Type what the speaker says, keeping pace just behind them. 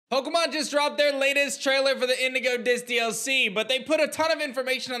Pokemon just dropped their latest trailer for the Indigo Disc DLC, but they put a ton of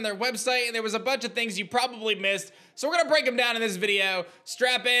information on their website and there was a bunch of things you probably missed, so we're gonna break them down in this video.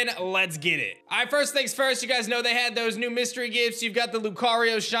 Strap in, let's get it. All right, first things first, you guys know they had those new mystery gifts. You've got the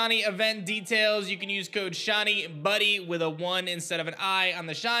Lucario Shiny event details. You can use code SHINYBUDDY with a 1 instead of an I on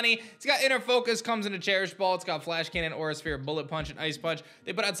the Shiny. It's got Inner Focus, comes in a Cherish Ball. It's got Flash Cannon, Aura Sphere, Bullet Punch, and Ice Punch.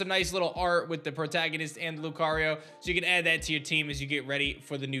 They put out some nice little art with the protagonist and the Lucario, so you can add that to your team as you get ready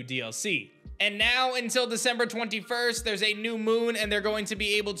for the new DLC. And now until December 21st, there's a new moon and they're going to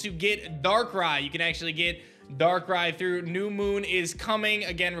be able to get Darkrai. You can actually get Darkrai through New Moon is coming.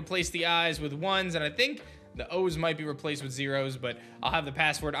 Again, replace the I's with 1s, and I think the O's might be replaced with 0s, but I'll have the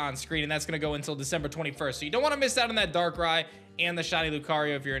password on screen, and that's going to go until December 21st. So you don't want to miss out on that Darkrai and the Shiny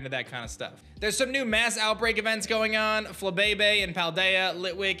Lucario if you're into that kind of stuff. There's some new mass outbreak events going on. Flabebe and Paldea,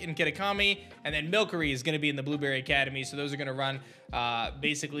 Litwick and Kitakami, and then Milcery is going to be in the Blueberry Academy. So those are going to run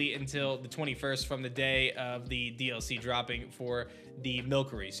basically until the 21st from the day of the DLC dropping for the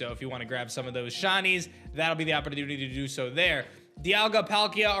Milcery. So if you want to grab some of those shinies, that'll be the opportunity to do so there. Dialga,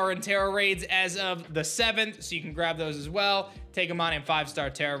 Palkia are in Terra Raids as of the 7th, so you can grab those as well. Take them on in 5-star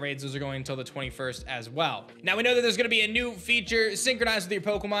Terra Raids. Those are going until the 21st as well. Now, we know that there's going to be a new feature, synchronize with your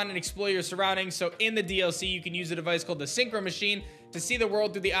Pokemon and explore your surroundings. So in the DLC, you can use a device called the Synchro Machine to see the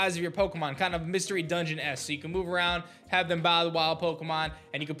world through the eyes of your Pokemon, kind of mystery dungeon-esque. So you can move around, have them battle the wild Pokemon,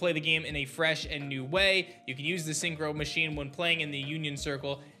 and you can play the game in a fresh and new way. You can use the Synchro Machine when playing in the Union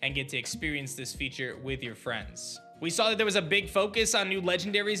Circle and get to experience this feature with your friends. We saw that there was a big focus on new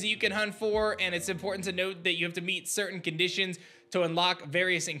legendaries that you can hunt for, and it's important to note that you have to meet certain conditions to unlock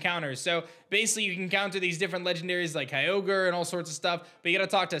various encounters. So basically you can encounter these different legendaries like Kyogre and all sorts of stuff, but you gotta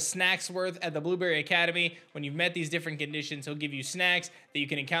talk to Snacksworth at the Blueberry Academy. When you've met these different conditions, he'll give you snacks that you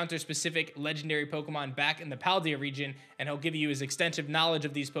can encounter specific legendary Pokemon back in the Paldea region, and he'll give you his extensive knowledge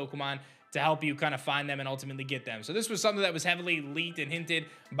of these Pokemon to help you kind of find them and ultimately get them. So this was something that was heavily leaked and hinted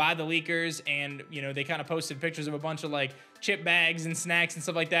by the leakers, and you know, they kind of posted pictures of a bunch of like chip bags and snacks and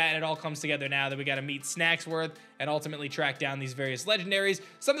stuff like that, and it all comes together now that we got to meet Snacksworth and ultimately track down these various legendaries.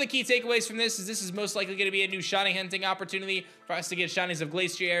 Some of the key takeaways from this is most likely going to be a new shiny hunting opportunity for us to get shinies of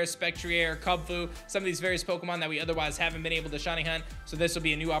Glacier, Spectrier, Kubfu, some of these various Pokemon that we otherwise haven't been able to shiny hunt. So this will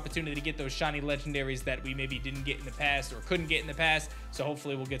be a new opportunity to get those shiny legendaries that we maybe didn't get in the past or couldn't get in the past. So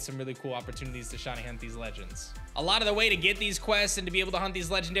hopefully we'll get some really cool opportunities to shiny hunt these legends. A lot of the way to get these quests and to be able to hunt these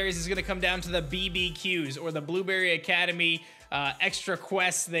legendaries is going to come down to the BBQs, or the Blueberry Academy extra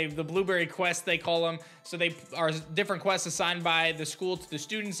quests. The Blueberry quests, they call them. So they are different quests assigned by the school to the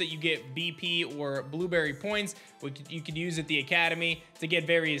students that you get BP or Blueberry points, which you can use at the academy to get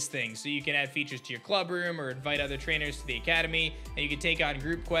various things. So you can add features to your club room or invite other trainers to the academy, and you can take on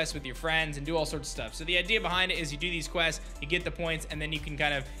group quests with your friends and do all sorts of stuff. So the idea behind it is you do these quests, you get the points, and then you can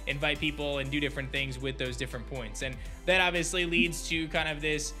kind of invite people and do different things with those different points. And that obviously leads to kind of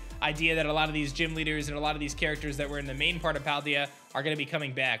this idea that a lot of these gym leaders and a lot of these characters that were in the main part of Paldea are going to be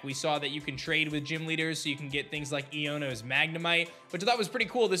coming back. We saw that you can trade with gym leaders, so you can get things like Iono's Magnemite, which I thought was pretty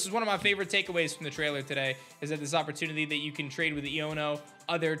cool. This is one of my favorite takeaways from the trailer today, is that this opportunity that you can trade with Iono,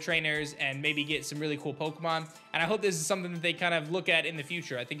 other trainers, and maybe get some really cool Pokemon. And I hope this is something that they kind of look at in the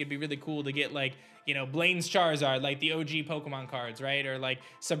future. I think it'd be really cool to get, like, you know, Blaine's Charizard, like the OG Pokemon cards, right? Or like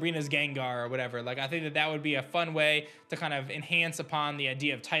Sabrina's Gengar or whatever. Like, I think that that would be a fun way to kind of enhance upon the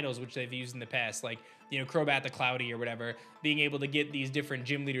idea of titles, which they've used in the past, like, you know, Crobat the Cloudy or whatever, being able to get these different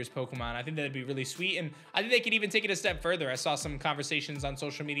gym leaders Pokemon. I think that'd be really sweet, and I think they could even take it a step further. I saw some conversations on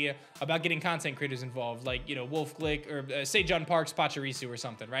social media about getting content creators involved, like, you know, Wolf Glick, or say John Park's Pachirisu or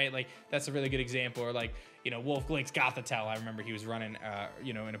something, right? Like, that's a really good example. Or like, you know, Wolf Glick's Gothitelle. I remember he was running,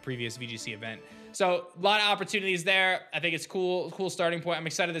 you know, in a previous VGC event. So a lot of opportunities there. I think it's cool starting point. I'm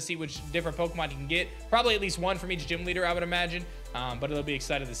excited to see which different Pokemon you can get. Probably at least one from each gym leader, I would imagine. But it'll be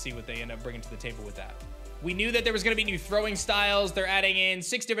excited to see what they end up bringing to the table with that. We knew that there was going to be new throwing styles. They're adding in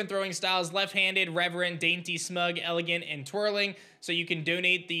 6 different throwing styles: left-handed, reverent, dainty, smug, elegant, and twirling. So you can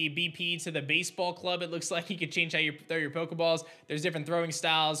donate the BP to the baseball club. It looks like you could change how you throw your Pokeballs. There's different throwing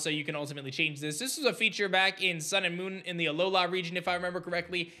styles, so you can ultimately change this. This was a feature back in Sun and Moon in the Alola region, if I remember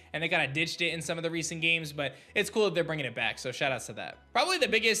correctly, and they kind of ditched it in some of the recent games, but it's cool that they're bringing it back, so shout outs to that. Probably the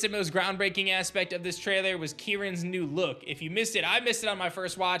biggest and most groundbreaking aspect of this trailer was Kieran's new look. If you missed it, I missed it on my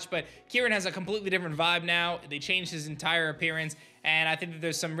first watch, but Kieran has a completely different vibe now. They changed his entire appearance, and I think that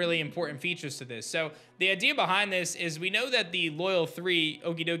there's some really important features to this. So the idea behind this is we know that the Loyal 3,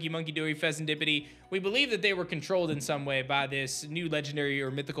 Okidogi, Monkey Dory, Pheasantipity, we believe that they were controlled in some way by this new legendary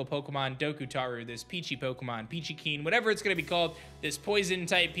or mythical Pokemon, Dokutaru, this Peachy Pokemon, Peachy Keen, whatever it's going to be called. This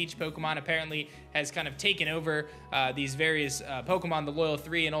poison-type Peach Pokemon apparently has kind of taken over these various Pokemon, the Loyal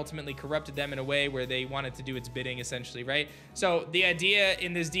 3, and ultimately corrupted them in a way where they wanted to do its bidding, essentially, right? So the idea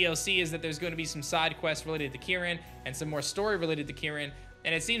in this DLC is that there's going to be some side quests related to Kieran and some more story related to Kieran,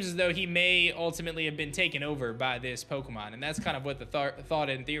 and it seems as though he may ultimately have been taken over by this Pokemon, and that's kind of what the thought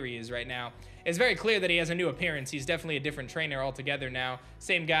in theory is right now. It's very clear that he has a new appearance. He's definitely a different trainer altogether now.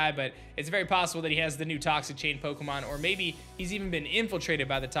 Same guy, but it's very possible that he has the new Toxic Chain Pokemon, or maybe he's even been infiltrated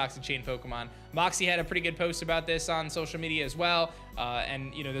by the Toxic Chain Pokemon. Moxie had a pretty good post about this on social media as well,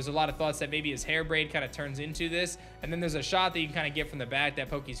 and you know, there's a lot of thoughts that maybe his hair braid kind of turns into this, and then there's a shot that you can kind of get from the back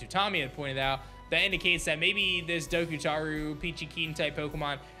that Pokizutami had pointed out that indicates that maybe this Dokutaru, Peachy Keen type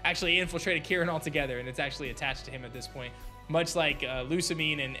Pokemon actually infiltrated Kieran altogether, and it's actually attached to him at this point, much like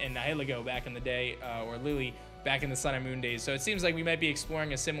Lusamine and Nihilego back in the day, or Lily back in the Sun and Moon days. So it seems like we might be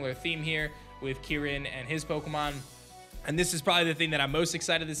exploring a similar theme here with Kieran and his Pokemon, and this is probably the thing that I'm most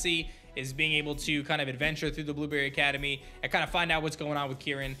excited to see, is being able to kind of adventure through the Blueberry Academy and kind of find out what's going on with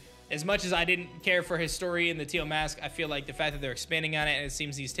Kieran. As much as I didn't care for his story in the Teal Mask, I feel like the fact that they're expanding on it and it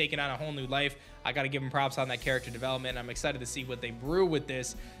seems he's taken on a whole new life, I got to give him props on that character development. I'm excited to see what they brew with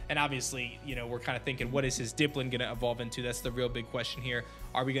this. And obviously, you know, we're kind of thinking, what is his Dipplin going to evolve into? That's the real big question here.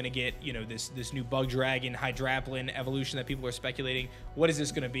 Are we going to get, you know, this new Bug Dragon, Hydraplin evolution that people are speculating? What is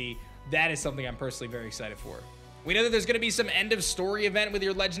this going to be? That is something I'm personally very excited for. We know that there's going to be some end of story event with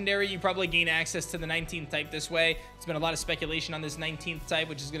your legendary. You probably gain access to the 19th type this way. There's been a lot of speculation on this 19th type,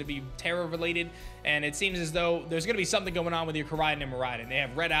 which is going to be Terra related. And it seems as though there's going to be something going on with your Koraidon and Miraidon. They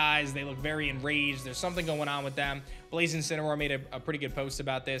have red eyes. They look very enraged. There's something going on with them. Blaze Incineroar made a pretty good post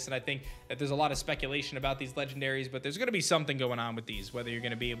about this. And I think that there's a lot of speculation about these legendaries, but there's going to be something going on with these, whether you're going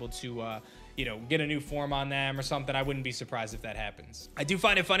to be able to, you know, get a new form on them or something. I wouldn't be surprised if that happens. I do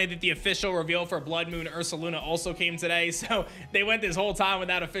find it funny that the official reveal for Blood Moon Ursaluna also came today. So they went this whole time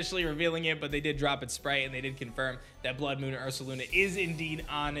without officially revealing it, but they did drop its sprite and they did confirm that Blood Moon Ursaluna is indeed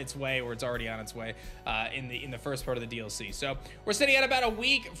on its way, or it's already on its way in the first part of the DLC. So we're sitting at about a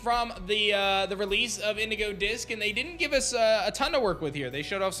week from the release of Indigo Disc, and they didn't give us a ton to work with here. They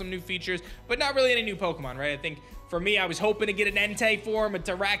showed off some new features, but not really any new Pokemon, right? I think for me, I was hoping to get an Entei form, a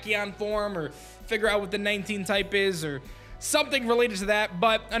Terrakion form, or figure out what the 19 type is, or something related to that,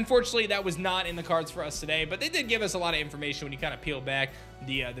 but unfortunately that was not in the cards for us today. But they did give us a lot of information when you kind of peel back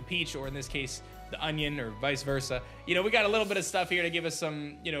the peach, or in this case the onion, or vice versa. You know, we got a little bit of stuff here to give us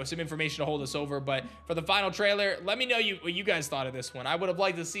some, you know, some information to hold us over. But for the final trailer, let me know what you guys thought of this one. I would have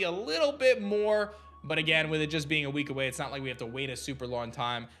liked to see a little bit more, but again, with it just being a week away, it's not like we have to wait a super long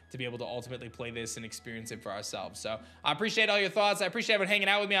time to be able to ultimately play this and experience it for ourselves. So I appreciate all your thoughts. I appreciate everyone hanging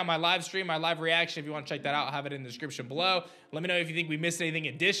out with me on my live stream, my live reaction. If you want to check that out, I'll have it in the description below. Let me know if you think we missed anything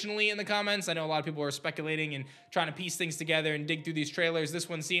additionally in the comments. I know a lot of people are speculating and trying to piece things together and dig through these trailers. This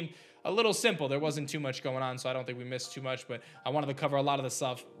one seemed a little simple. There wasn't too much going on, so I don't think we missed too much, but I wanted to cover a lot of the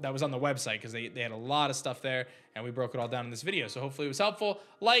stuff that was on the website because they had a lot of stuff there, and we broke it all down in this video. So hopefully it was helpful.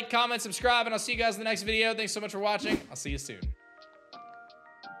 Like, comment, subscribe, and I'll see you guys in the next video. Thanks so much for watching. I'll see you soon.